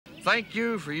Thank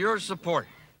you for your support.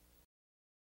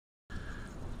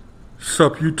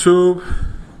 Sup YouTube?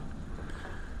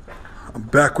 I'm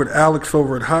back with Alex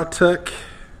over at Hatchback.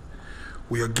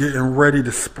 We are getting ready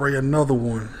to spray another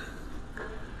one.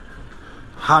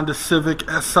 Honda Civic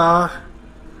SI.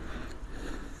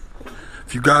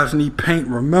 If you guys need paint,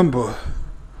 remember,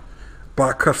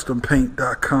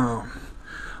 buycustompaint.com.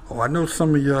 Oh, I know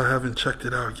some of y'all haven't checked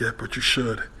it out yet, but you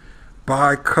should.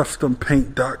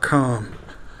 Buycustompaint.com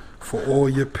for all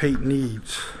your paint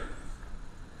needs.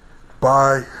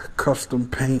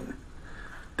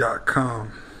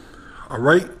 Buycustompaint.com.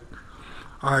 Alright?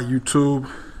 Alright, YouTube.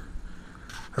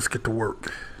 Let's get to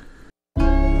work.